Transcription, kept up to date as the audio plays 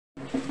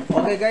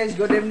Okay guys,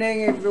 good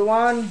evening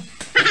everyone.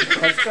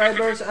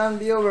 Subscribers and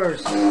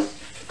viewers.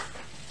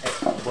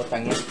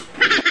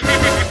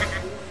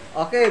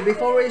 Okay,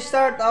 before we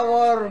start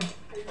our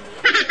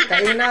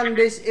kainan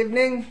this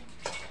evening.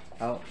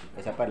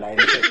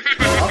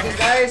 Okay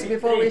guys,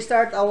 before we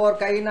start our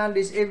kainan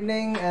this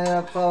evening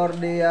for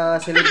the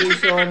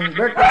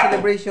birthday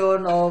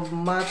celebration of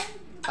Matt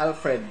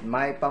Alfred,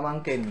 my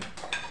pamangkin.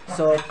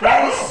 So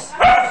please,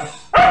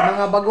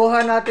 mga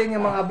baguhan natin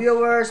yung mga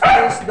viewers,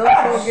 please don't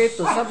forget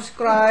to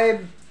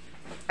subscribe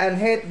and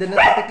hit the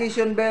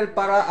notification bell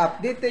para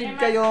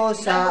updated kayo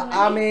sa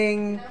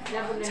aming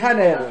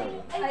channel.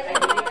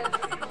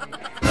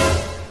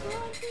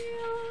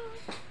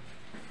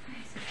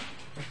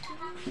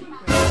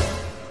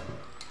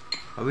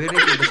 Awiri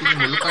ko ba sige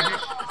mulukan?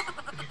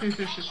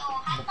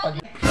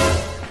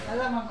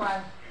 Alam mo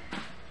pa.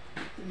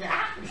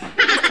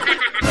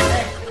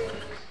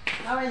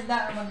 How is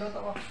that naman luto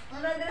ko?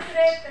 Ano dira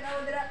straight,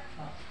 tanaw dira.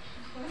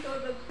 Ang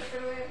tudog sa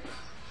karoy.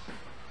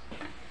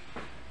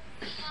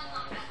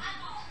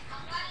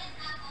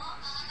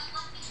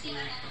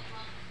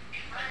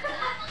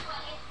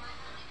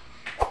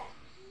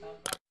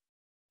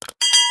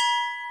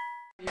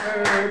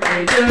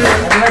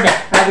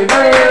 Happy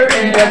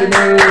birthday, happy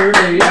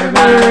birthday, happy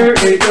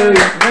birthday to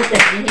you.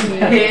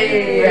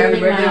 Happy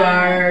birthday,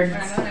 Ward.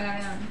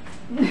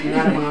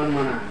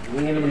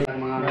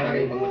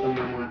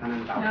 Mga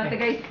kanang tao. Ate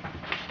guys.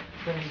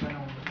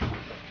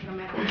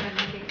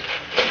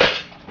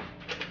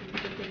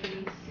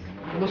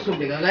 Busog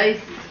ka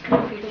guys.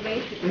 Dito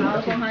guys. Ako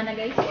ko hana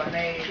guys.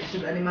 Wanay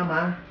sudan ni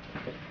mama.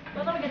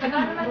 Toto kita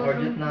gana na.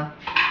 Ordered na.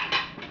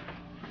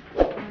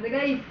 Ate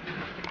guys.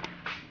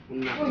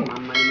 Una ko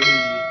mama ni mo.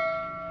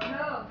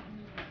 Hello.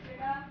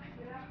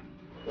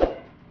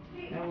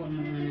 Ako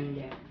naman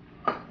nandiyan.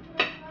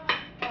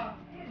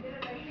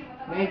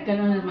 Wait ka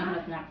lang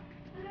naman na.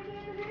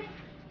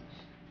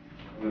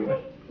 Guys,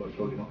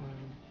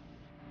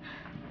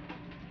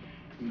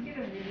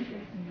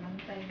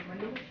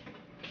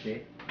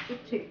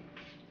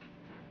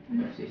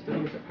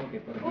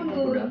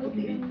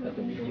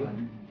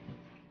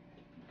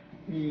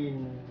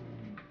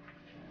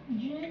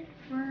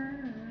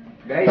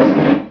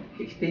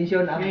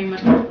 extension ang Gay na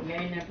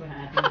po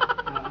natin.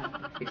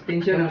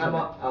 extension ang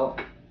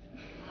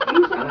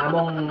ang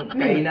among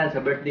kainan sa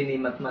birthday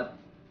ni Matmat.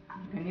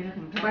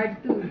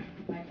 Part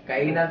 2.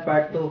 Kainan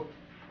part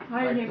 2.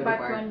 Hard ni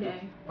part 1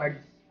 day.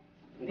 Part.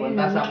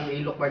 Kunta sa akong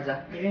ilok part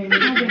sa. Hard ni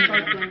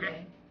part 1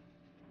 day.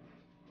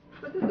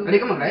 Kali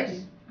ka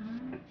mag-rice?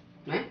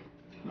 Eh?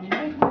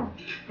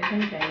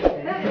 Kasi tayo.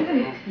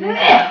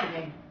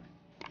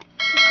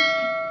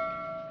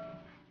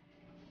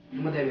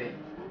 Madebe.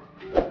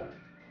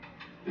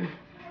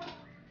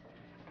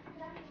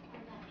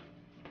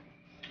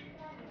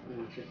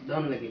 Sit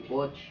down lagi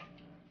coach.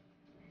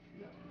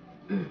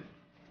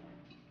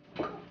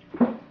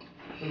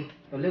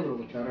 Oleh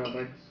bro, cara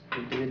parts,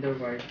 together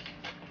parts.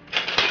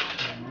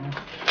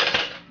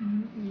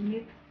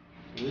 Init.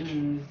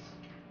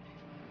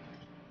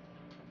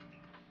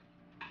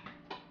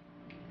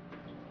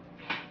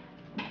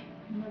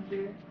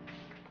 Mother.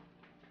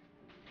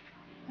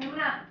 Ano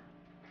na?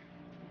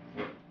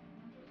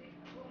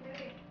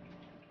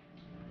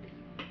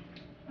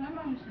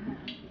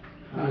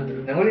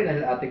 Nanguli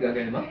na ate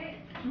gagawin mo?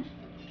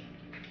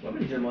 Wala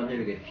din siya mga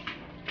nilagay.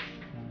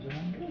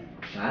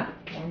 Ha?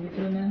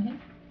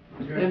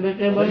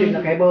 Kasi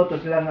nakaibaw to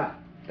sila nga.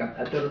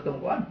 Aturo itong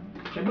kuhan.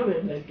 Sabi ba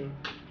ito?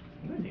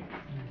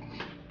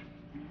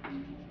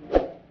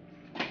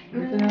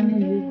 Ito na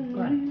nilagay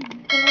kuhan.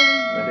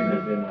 Kasi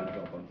nilagay mga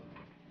nakapag.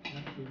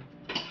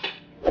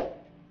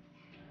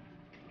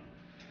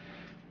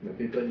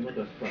 Napituan mo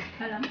to sa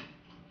Alam.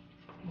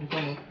 Ito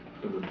mo.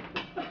 tulog.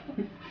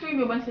 Suwi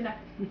ba ba sila?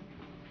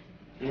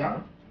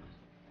 Ya.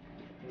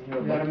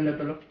 Garam na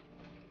tulog.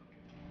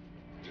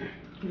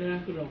 Ilan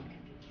ang tulong?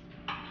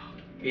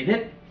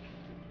 Init?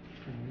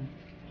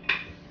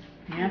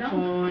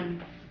 Yapon.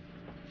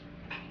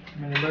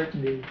 My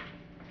birthday,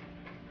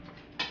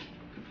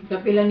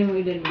 Kapilan ni mo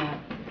edad mo?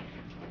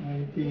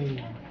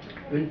 19.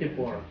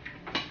 24.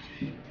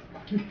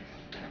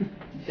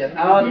 Shout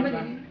out!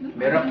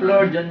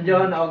 Miraflor, John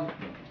John, og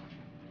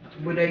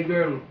Buday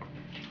Girl.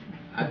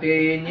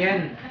 Ate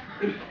Yen.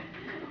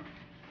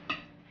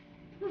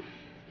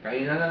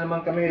 Kainan na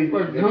naman kami.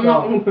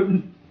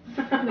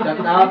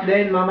 Shout out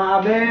din,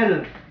 Mama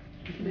Abel.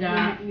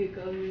 Ya.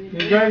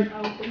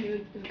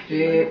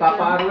 Si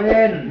Papa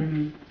Arwen.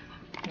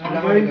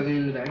 Wala ka rin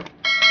gagawin mo dahil?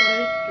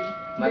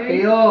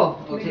 Mateo,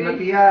 o si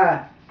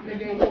Matia.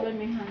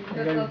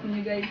 Shout out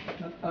niyo guys.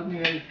 Out niyo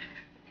guys.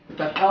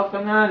 Shout out ka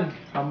nga.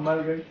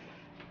 Hambal guys.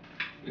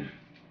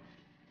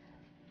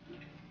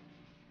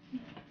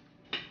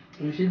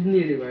 Ang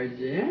Sydney, di ba?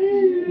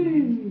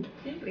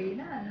 Siyempre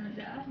na, ano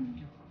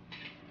daan.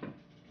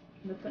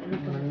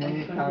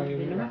 Manyanyi tayo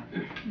nila.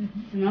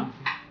 No?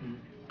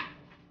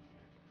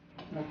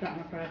 Bata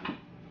na para.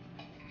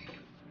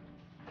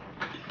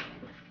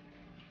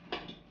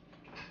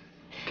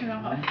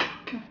 Kailangan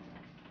ka.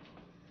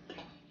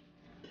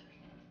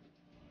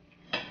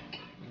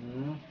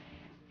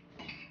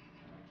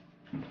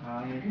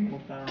 Hangin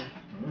mo ka.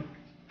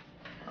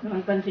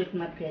 Ang pansit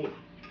mat kay.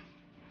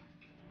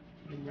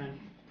 Ibran.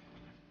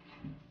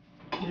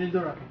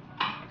 Dinidor ako.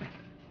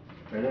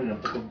 Pero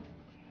napukog.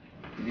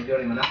 Hindi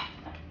rin mo na.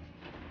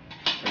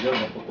 Pero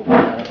napukog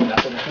na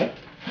ako na siya.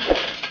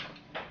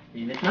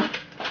 Init na.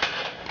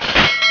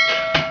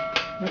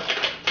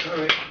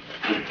 Alright.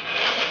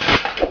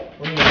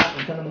 Kung nga,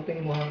 kung saan naman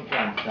tingin mo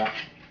hanggang sa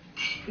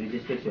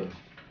registration?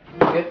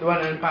 Get one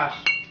and pass.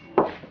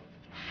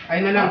 Ay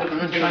na lang, doon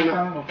na sila na.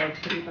 Kami mo,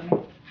 5-3 kami.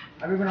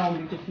 Abi ko na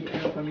akong dito si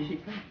ano, pamisik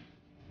ka.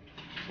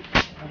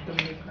 After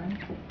minute ka.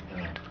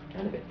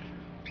 Ano ba?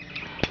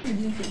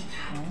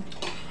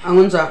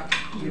 Angon sa?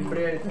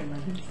 Libre ito,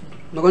 emergency.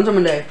 Nagon sa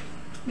manday.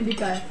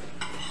 Medical.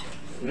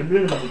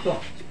 Libre naman ito.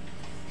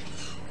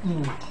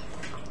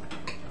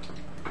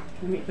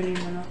 Dami pa rin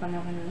mo na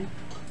kanina.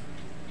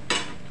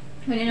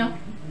 Ganino.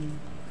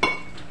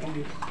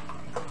 Okay.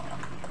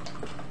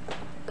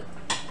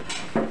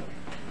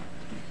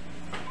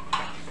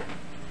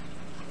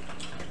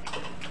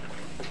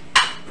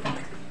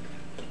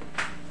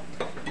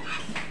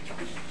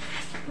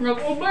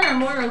 Nag-uba na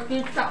mo,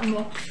 nagkita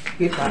mo.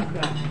 Kita.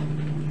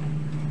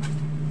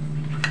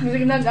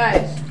 Sige na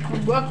guys.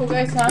 Magbuwag ko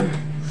guys ha.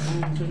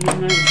 Sunod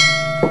na yun.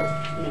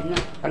 Sunod na.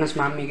 Panas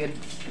mami gid.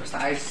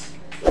 Basta ice.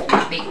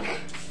 Matik.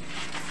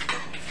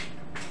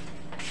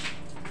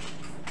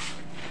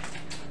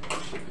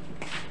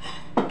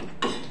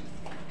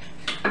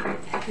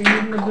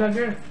 Tingin na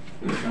vlogger.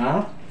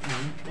 Ha?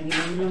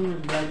 Naginom lang ng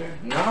vlogger.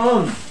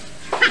 Naon!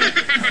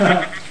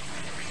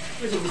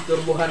 Kasi gusto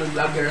buhan ng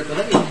vlogger na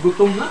talaga.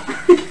 Gutom na.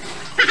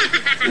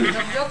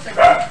 Joke sa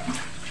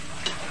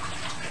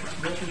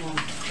Gusto mo.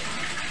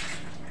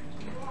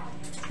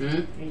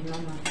 Ayun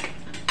mama.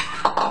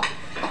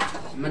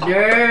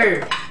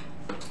 Mother!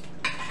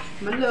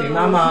 Malo. Si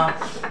Mama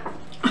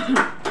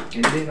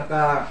hindi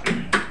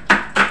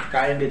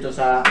kain dito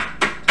sa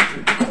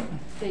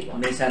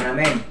mesa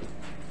namin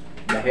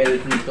dahil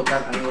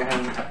nitukar ang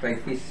iyang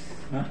arthritis.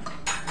 Ha?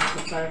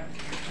 Sukar.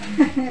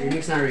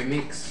 Remix na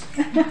remix.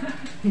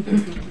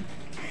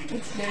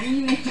 It's the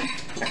remix.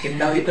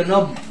 Sakit daw ito,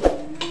 Nob.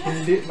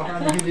 Hindi,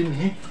 baka nahilin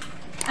eh.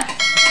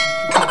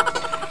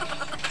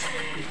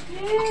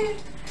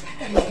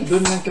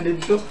 Doon lang ka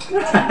dito.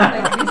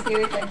 Like this,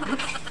 here, like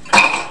this.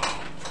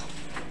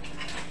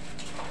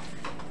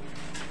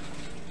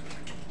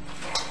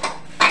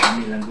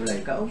 Hindi lang gulay.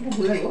 Kaon mo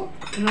gulay, oh.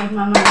 Sunod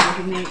mama,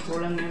 kasi may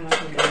kulang na yung mga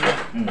sudaya.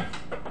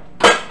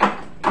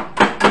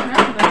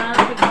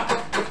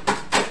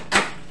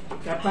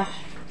 Kapa.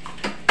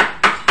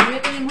 Ano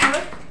ito yung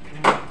mahal?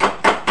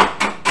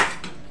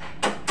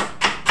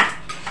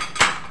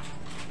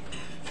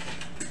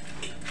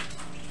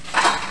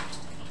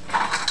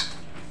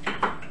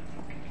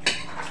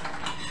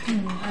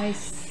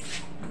 Nice.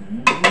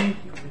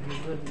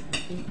 Good.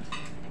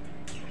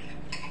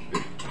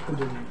 Ako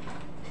doon.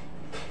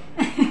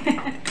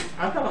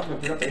 Ata ba ito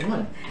pila tayo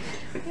man?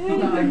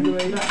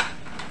 Nakaagduay na.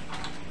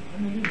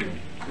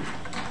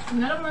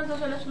 Naraman ito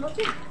sa Las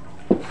Lote.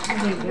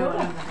 Hindi, gawa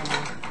lang na kami.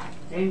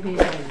 Ayun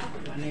kayo, ano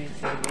yun,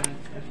 celebration.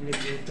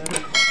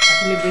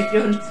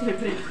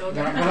 Celebration.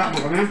 Wala mo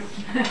kami.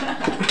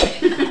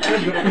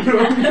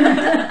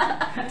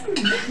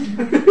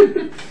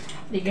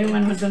 Di kayo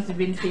man mo doon si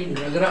Bintin.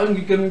 Nagaraon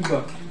gid kami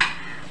ba?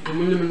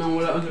 Naman naman ang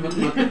wala sa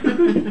matmat.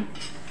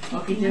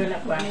 Okay, siya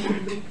wala pa.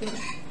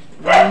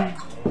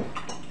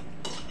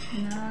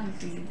 Na,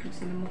 sige ko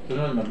sila mo.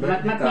 Sunod,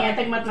 Matmat mag-birthday niya, ka.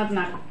 tag matmat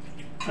na.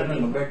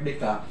 Sunod, mag-birthday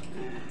ka.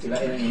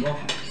 Ilain mo.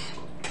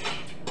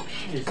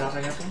 Isa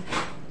kaya to.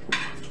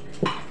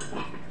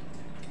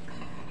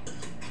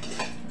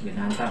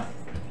 Ginanta.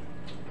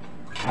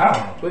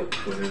 Uy,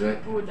 tuloy.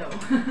 Oo daw.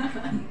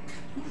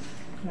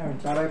 Yan,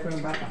 taray po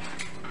yung bata.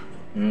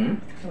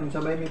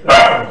 Sabay may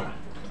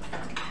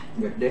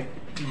Birthday.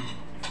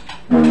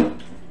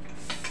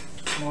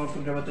 mga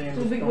pagkabata yung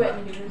Tubig gusto wet.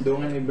 nga. Doon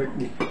nga may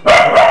birthday.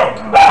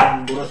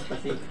 Ang buras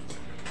pati.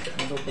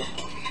 Ano to?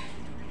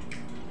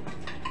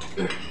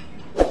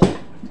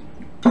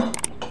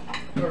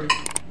 Sorry.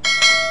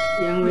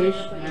 Yung wish,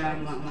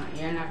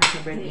 yan ako sa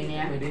birthday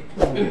niya. Pwede?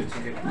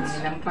 Sige.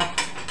 Nilampas.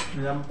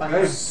 Nilampas.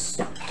 Guys,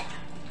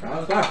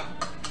 kaon ka.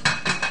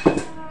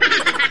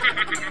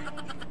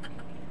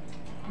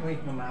 Uy,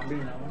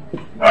 mamabil na ako.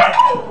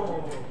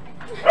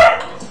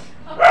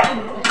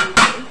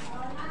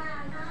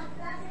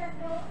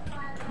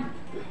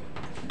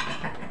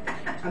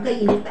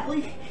 Agay, init ako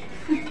eh.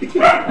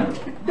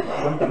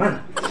 Kaon taman.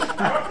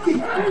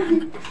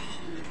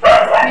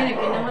 May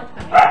nagkinamot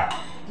kami.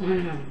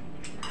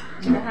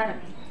 Lahat.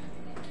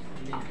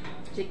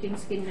 Chicken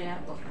skin kaya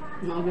po.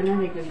 Mga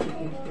ganun, may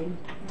chicken skin.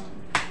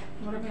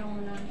 Marami akong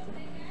ulan ko.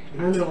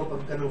 Ano ko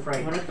pagka ng fry?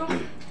 Wala to.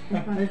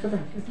 Ay, ito ba?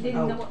 Hindi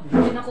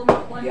na ko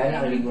makuha.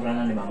 Yan ang liguran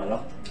na ni Mama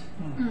Lo.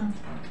 Ang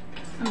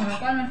mga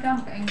kanan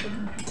ka, makain ko.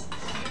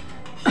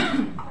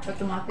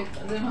 Automatic.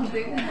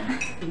 Automatic.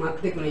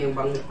 Matik na yung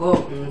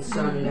bangko. Ang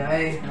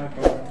sanday.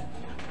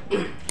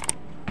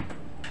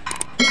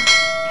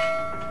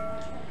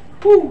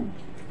 Woo!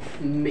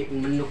 Make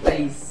manok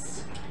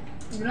guys.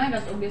 Hindi na,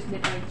 that's obvious the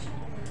charge.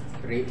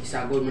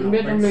 Isagol mo Hindi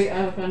na itong first.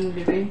 layout kan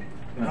dito.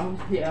 Ako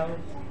si ako.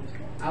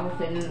 Ako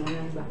sa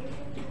unang ba?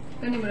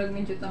 Kani mo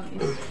medyo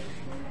tamis.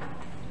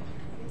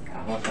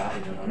 Ako sa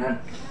inunan.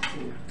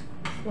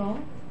 So?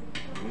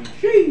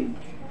 Shee!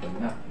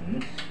 Na.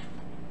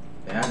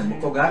 Kaya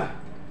namukog ha.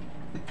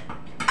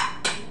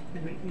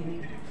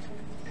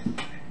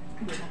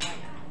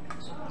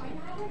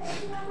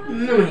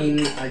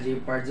 Mahina ka,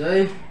 J-Pards,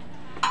 oy.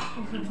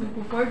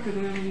 Kupar, pero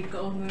hindi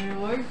ka ako na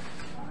reward.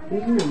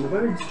 Hindi na,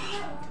 Pards.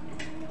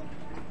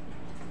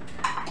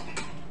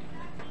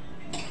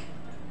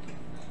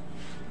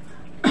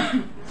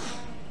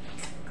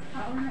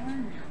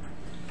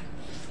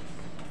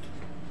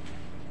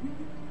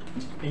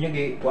 Yun yung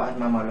gikuha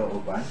at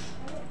mamalooban.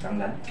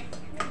 Tanglan.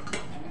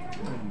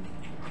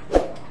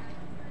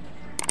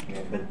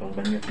 Ngayon pang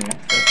banyot niya.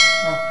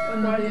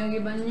 Ano yung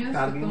iba niyo?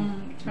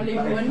 Itong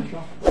kalimuan.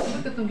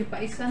 Ito itong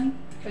gipaisan.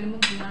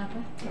 Kalimuan na ito.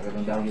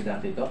 Magandang daw yung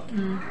dati ito.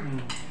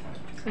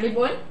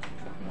 Kalimuan?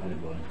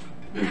 Malibon.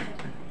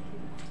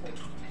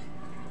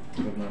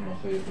 Huwag na mo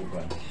kayo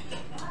uban.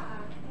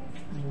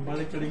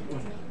 Balik ka rin ko.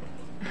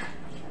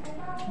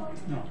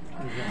 No.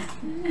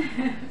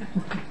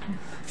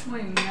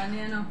 Uy, nga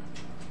niya no.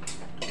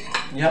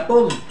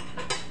 Yapong!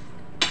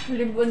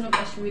 Kalimuan na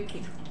pa sweet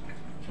eh.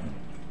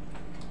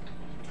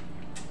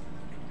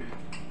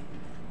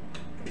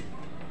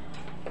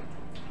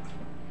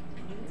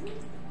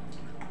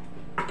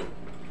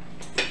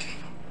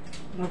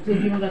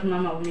 Magpili mo kat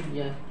mama ulit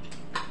dyan.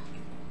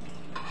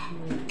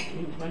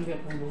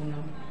 Panggap ang buong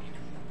namin.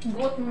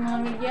 Goat mo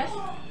mga medyas.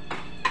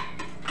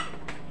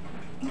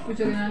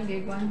 Puso rin ang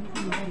gayguan.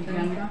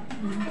 Yan ba?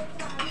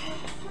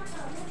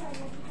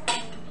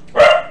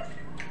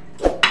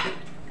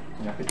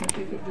 Napit na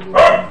dito.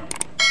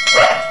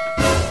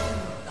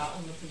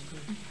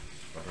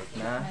 Horot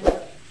na.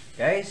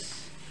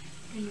 Guys,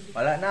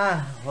 wala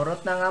na.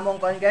 Horot na nga mong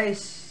kan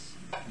guys.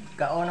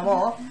 Kao na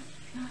mo oh.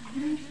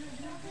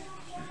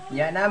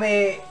 Ya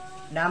nami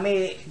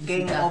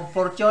King of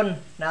Fortune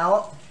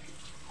now.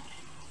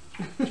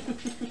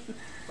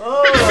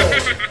 Oh.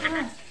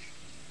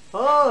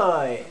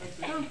 Hoy.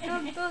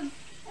 Tug.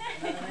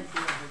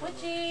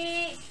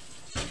 Puchi!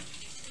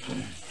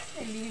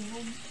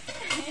 Libog.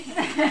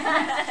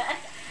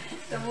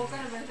 Sabukan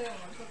na ba sa'yo?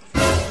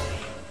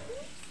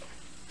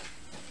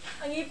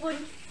 Ang ipon.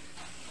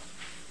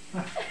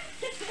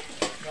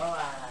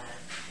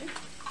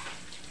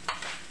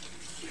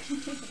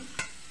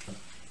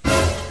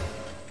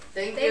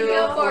 Thank you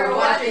for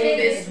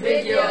watching this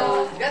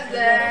video. God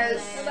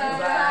bless!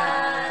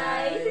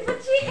 Bye! Si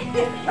Puchi!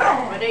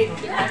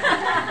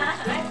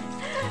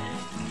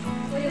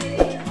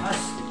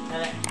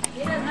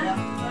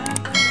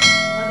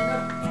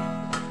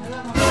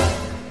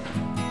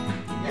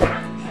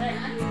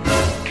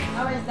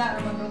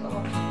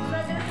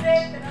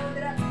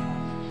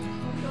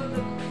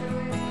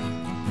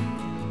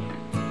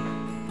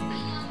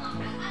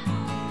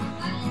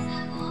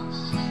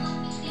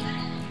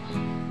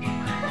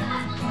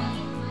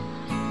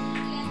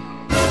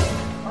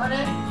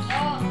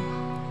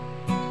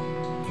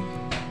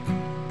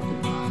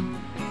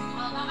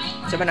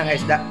 Saan man ang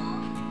isda?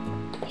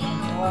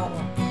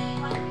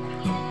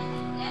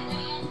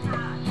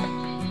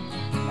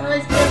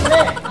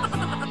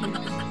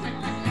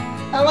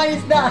 Tama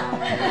isda!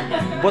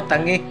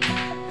 Butangi.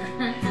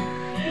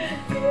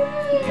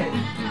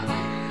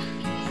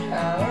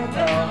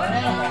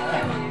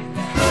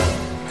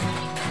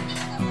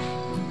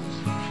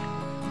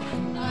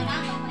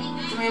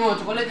 Sumay mo,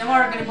 chocolate na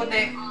more, ganun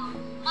puti.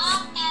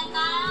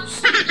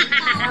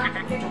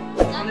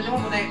 Chocolate mo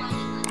puti.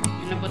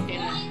 Inabot ka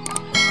na.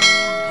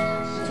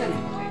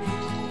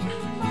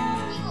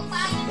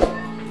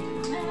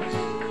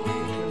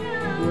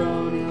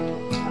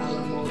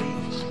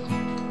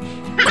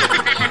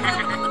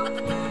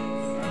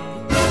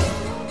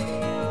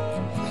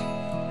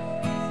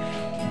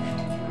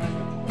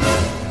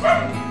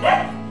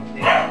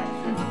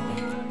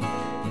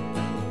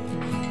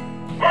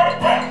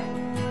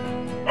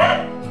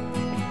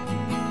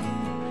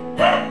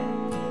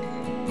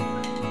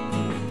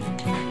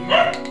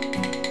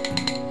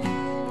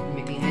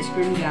 Making ice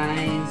cream,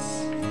 guys.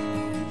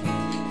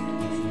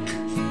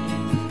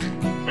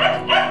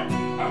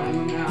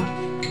 Ano na?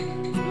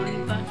 Ano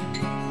pa?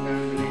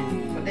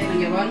 Puti,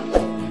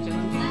 nagyabon.